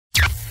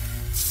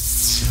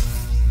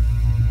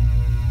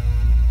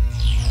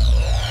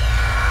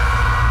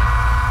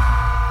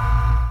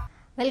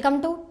Welcome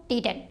to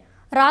T10.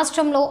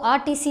 రాష్ట్రంలో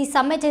RTC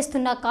సమ్మె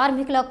చేస్తున్న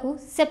కార్మికులకు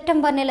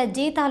సెప్టెంబర్ నెల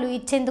జీతాలు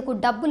ఇచ్చేందుకు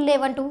డబ్బులు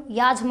లేవంటూ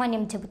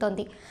యాజమాన్యం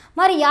చెబుతోంది.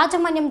 మరి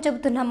యాజమాన్యం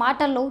చెబుతున్న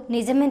మాటల్లో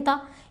నిజమెంత?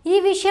 ఈ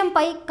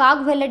విషయంపై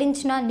కాగ్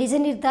వెల్లడించిన నిజ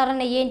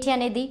నిర్ధారణ ఏంటి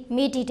అనేది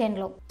మీ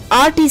T10లో.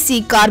 ఆర్టీసీ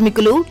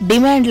కార్మికులు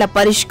డిమాండ్ల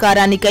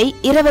పరిష్కారానికై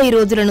 20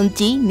 రోజుల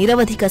నుంచి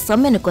నిరవధిక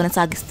సమ్మెను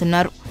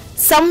కొనసాగిస్తున్నారు.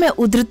 సమ్మె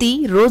ఉధృతి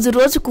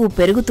రోజురోజుకు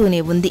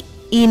పెరుగుతూనే ఉంది.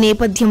 ఈ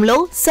నేపథ్యంలో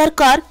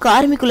సర్కార్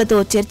కార్మికులతో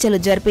చర్చలు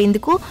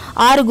జరిపేందుకు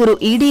 6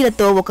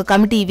 ఈడీలతో ఒక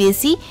కమిటీ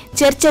వేసి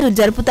చర్చలు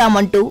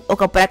జరుపుతామంటూ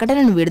ఒక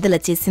ప్రకటనను విడుదల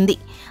చేసింది.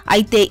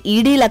 అయితే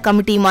ఈడీల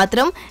కమిటీ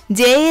మాత్రం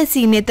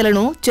జేఏసీ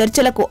నేతలను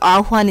చర్చలకు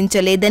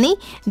ఆహ్వానించలేదని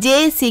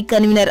జేఏసీ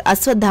కన్వీనర్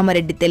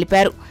అశ్వత్థామరెడ్డి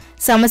తెలిపారు.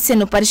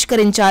 సమస్యను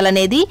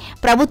పరిష్కరించాలనేది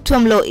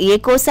ప్రభుత్వంలో ఏ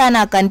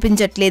కోశానా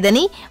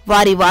కనిపించట్లేదని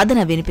వారి వాదన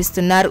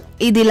వినిపిస్తున్నారు.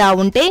 ఇదిలా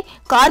ఉంటే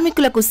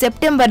కార్మికులకు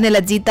సెప్టెంబర్ నెల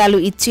జీతాలు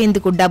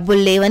ఇచ్చేందుకు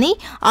డబ్బులు లేవని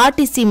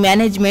ఆర్టీసీ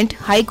మేనేజ్మెంట్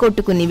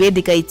హైకోర్టుకు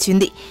నివేదిక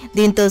ఇచ్చింది.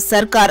 దీంతో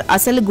సర్కార్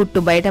అసలు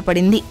గుట్టు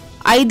బయటపడింది.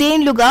 5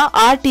 ఏళ్లుగా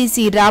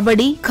ఆర్టీసీ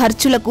రాబడి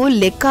ఖర్చులకు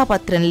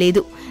లెక్కాపత్రం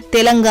లేదు.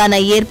 తెలంగాణ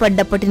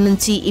ఏర్పడ్డప్పటి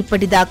నుంచి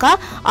ఇప్పటిదాకా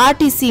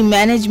ఆర్టీసీ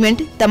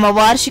మేనేజ్మెంట్ తమ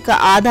వార్షిక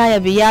ఆదాయ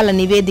వ్యయాల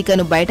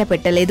నివేదికను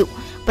బయటపెట్టలేదు.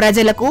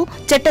 ప్రజలకు,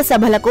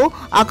 చట్టసభలకు,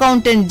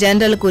 అకౌంటెంట్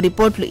జనరల్కు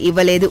రిపోర్టులు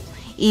ఇవ్వలేదు.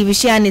 ఈ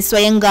విషయాన్ని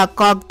స్వయంగా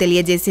కాగ్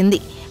తెలియజేసింది.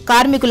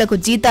 కార్మికులకు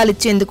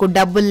జీతాలిచ్చేందుకు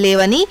డబ్బులు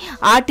లేవని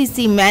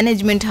ఆర్టీసీ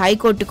మేనేజ్మెంట్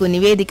హైకోర్టుకు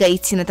నివేదిక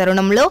ఇచ్చిన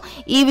తరుణంలో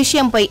ఈ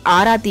విషయంపై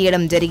ఆరా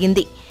తీయడం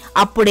జరిగింది.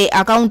 అప్పుడే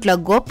అకౌంట్ల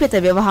గోప్యత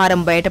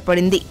వ్యవహారం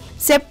బయటపడింది.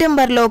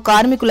 సెప్టెంబర్లో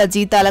కార్మికుల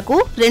జీతాలకు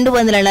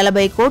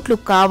 240 కోట్లు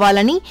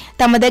కావాలని,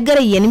 తమ దగ్గర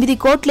 8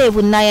 కోట్లే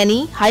ఉన్నాయని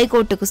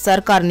హైకోర్టుకు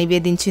సర్కార్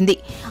నివేదించింది.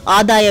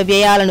 ఆదాయ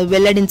వ్యయాలను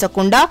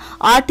వెల్లడించకుండా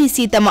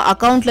ఆర్టీసీ తమ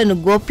అకౌంట్లను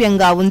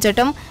గోప్యంగా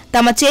ఉంచటం,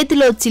 తమ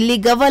చేతిలో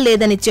చిల్లిగవ్వ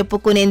లేదని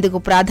చెప్పుకునేందుకు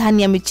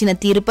ప్రాధాన్యమిచ్చిన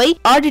తీరుపై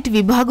ఆడిట్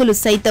విభాగులు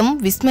సైతం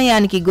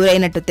విస్మయానికి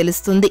గురైనట్టు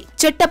తెలుస్తుంది.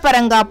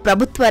 చట్టపరంగా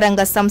ప్రభుత్వ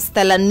రంగ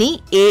సంస్థలన్నీ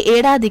ఏ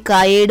ఏడాది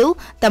కాయేడు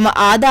తమ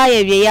ఆదాయ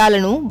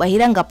వ్యయాలను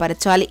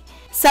బహిరంగపరచాలి.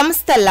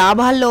 సంస్థ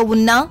లాభాల్లో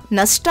ఉన్నా,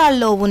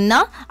 నష్టాల్లో ఉన్నా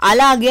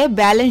అలాగే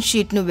బ్యాలెన్స్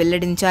షీట్ను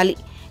వెల్లడించాలి.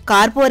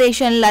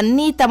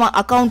 కార్పొరేషన్లన్నీ తమ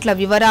అకౌంట్ల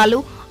వివరాలు,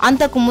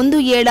 అంతకు ముందు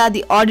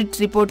ఏడాది ఆడిట్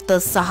రిపోర్టుతో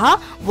సహా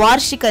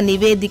వార్షిక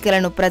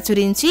నివేదికలను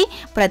ప్రచురించి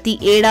ప్రతి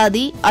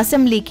ఏడాది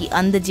అసెంబ్లీకి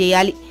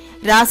అందజేయాలి.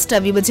 రాష్ట్ర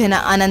విభజన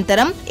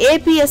అనంతరం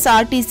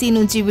ఏపీఎస్ఆర్టీసీ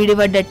నుంచి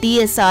విడిపడ్డ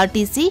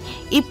టీఎస్ఆర్టీసీ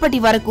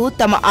ఇప్పటి వరకు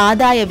తమ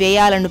ఆదాయ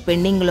వ్యయాలను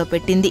పెండింగ్లో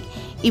పెట్టింది.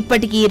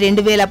 ఇప్పటికీ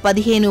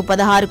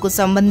 2015-16కు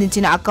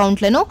సంబంధించిన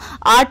అకౌంట్లను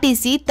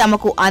ఆర్టీసీ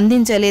తమకు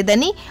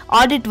అందించలేదని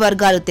ఆడిట్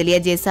వర్గాలు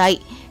తెలియజేశాయి.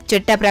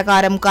 చట్ట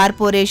ప్రకారం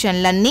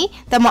కార్పొరేషన్లన్నీ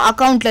తమ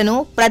అకౌంట్లను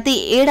ప్రతి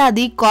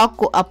ఏడాది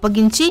కాగ్కు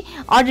అప్పగించి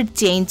ఆడిట్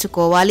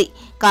చేయించుకోవాలి.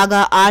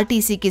 కాగా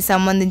ఆర్టీసీకి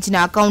సంబంధించిన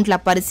అకౌంట్ల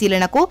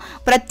పరిశీలనకు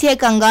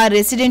ప్రత్యేకంగా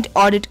రెసిడెంట్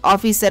ఆడిట్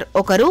ఆఫీసర్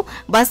ఒకరు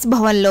బస్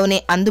భవన్లోనే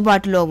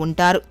అందుబాటులో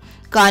ఉంటారు.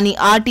 కానీ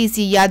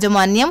ఆర్టీసీ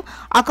యాజమాన్యం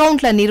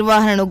అకౌంట్ల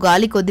నిర్వహణను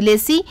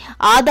గాలికొదిలేసి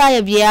ఆదాయ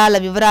వ్యయాల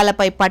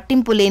వివరాలపై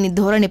పట్టింపు లేని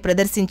ధోరణి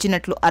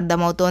ప్రదర్శించినట్లు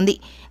అర్థమవుతోంది.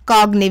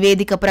 కాగ్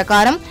నివేదిక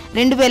ప్రకారం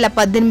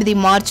 2018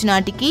 మార్చి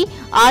నాటికి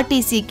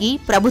ఆర్టీసీకి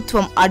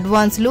ప్రభుత్వం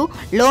అడ్వాన్సులు,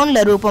 లోన్ల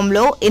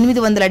రూపంలో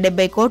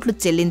 870 కోట్లు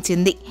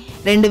చెల్లించింది.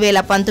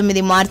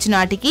 2019 మార్చి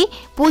నాటికి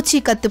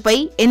పూచీకత్తుపై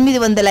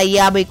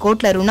 850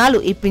 కోట్ల రుణాలు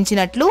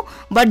ఇప్పించినట్లు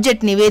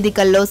బడ్జెట్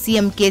నివేదికల్లో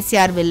సీఎం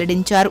కేసీఆర్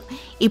వెల్లడించారు.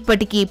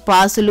 ఇప్పటికీ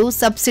పాసులు,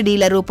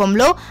 సబ్సిడీల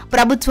రూపంలో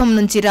ప్రభుత్వం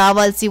నుంచి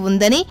రావాల్సి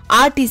ఉందని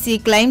ఆర్టీసీ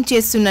క్లెయిమ్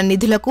చేస్తున్న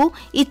నిధులకు,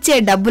 ఇచ్చే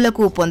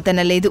డబ్బులకు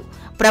పొంతనలేదు.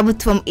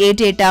 ప్రభుత్వం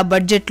ఏటేటా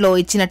బడ్జెట్లో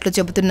ఇచ్చినట్లు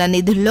చెబుతున్న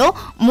నిధుల్లో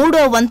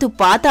 3వ వంతు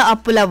పాత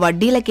అప్పుల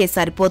వడ్డీలకే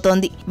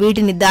సరిపోతోంది.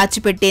 వీటిని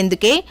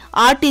దాచిపెట్టేందుకే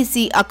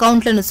ఆర్టీసీ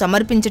అకౌంట్లను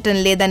సమర్పించటం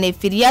లేదనే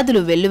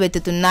ఫిర్యాదులు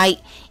వెల్లువెత్తుతున్నాయి.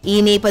 ఈ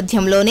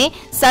నేపథ్యంలోనే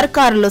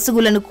సర్కారు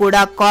లొసుగులను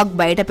కూడా కాగ్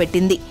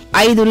బయటపెట్టింది.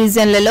 5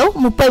 రీజన్లలో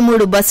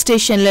 33 బస్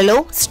స్టేషన్లలో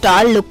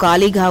స్టాళ్లు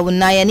ఖాళీగా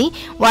ఉన్నాయని,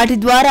 వాటి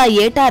ద్వారా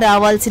ఏటా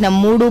రావాల్సిన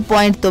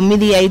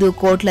 3.95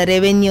 కోట్ల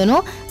రెవెన్యూను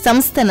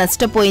సంస్థ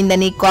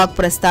నష్టపోయిందని కాగ్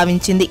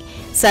ప్రస్తావించింది.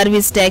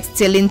 సర్వీస్ ట్యాక్స్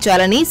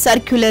చెల్లించాలని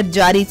సర్క్యులర్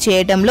జారీ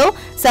చేయడంలో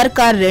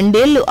సర్కార్ 2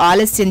 ఏళ్లు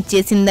ఆలస్యం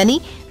చేసిందని,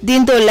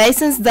 దీంతో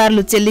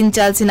లైసెన్స్దారులు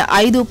చెల్లించాల్సిన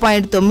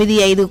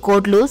 5.95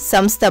 కోట్లు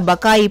సంస్థ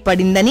బకాయి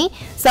పడిందని,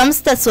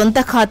 సంస్థ సొంత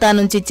ఖాతా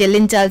నుంచి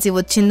చెల్లించాల్సి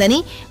వచ్చిందని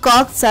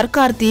కాగ్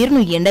సర్కార్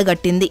తీరును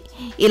ఎండగట్టింది.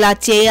 ఇలా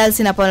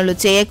చేయాల్సిన పనులు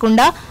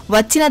చేయకుండా,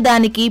 వచ్చిన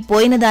దానికి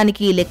పోయిన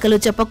దానికి లెక్కలు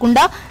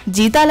చెప్పకుండా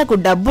జీతాలకు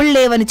డబ్బులు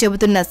లేవని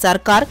చెబుతున్న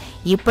సర్కార్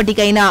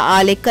ఇప్పటికైనా ఆ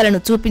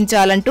లెక్కలను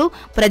చూపించాలంటూ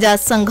ప్రజా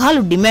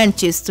సంఘాలు డిమాండ్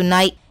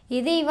చేస్తున్నాయి.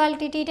 ఇది ఇవాళ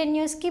T10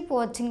 news. Keep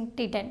watching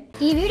T10.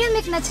 ఈ వీడియో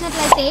మీకు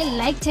నచ్చినట్లయితే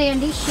లైక్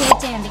చేయండి, షేర్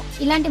చేయండి.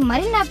 ఇలాంటి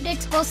మరిన్ని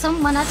అప్డేట్స్ కోసం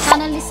మన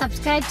ఛానల్ని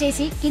సబ్స్క్రైబ్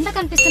చేసి కింద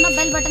కనిపిస్తున్న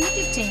బెల్ బటన్ని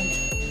క్లిక్ చేయండి.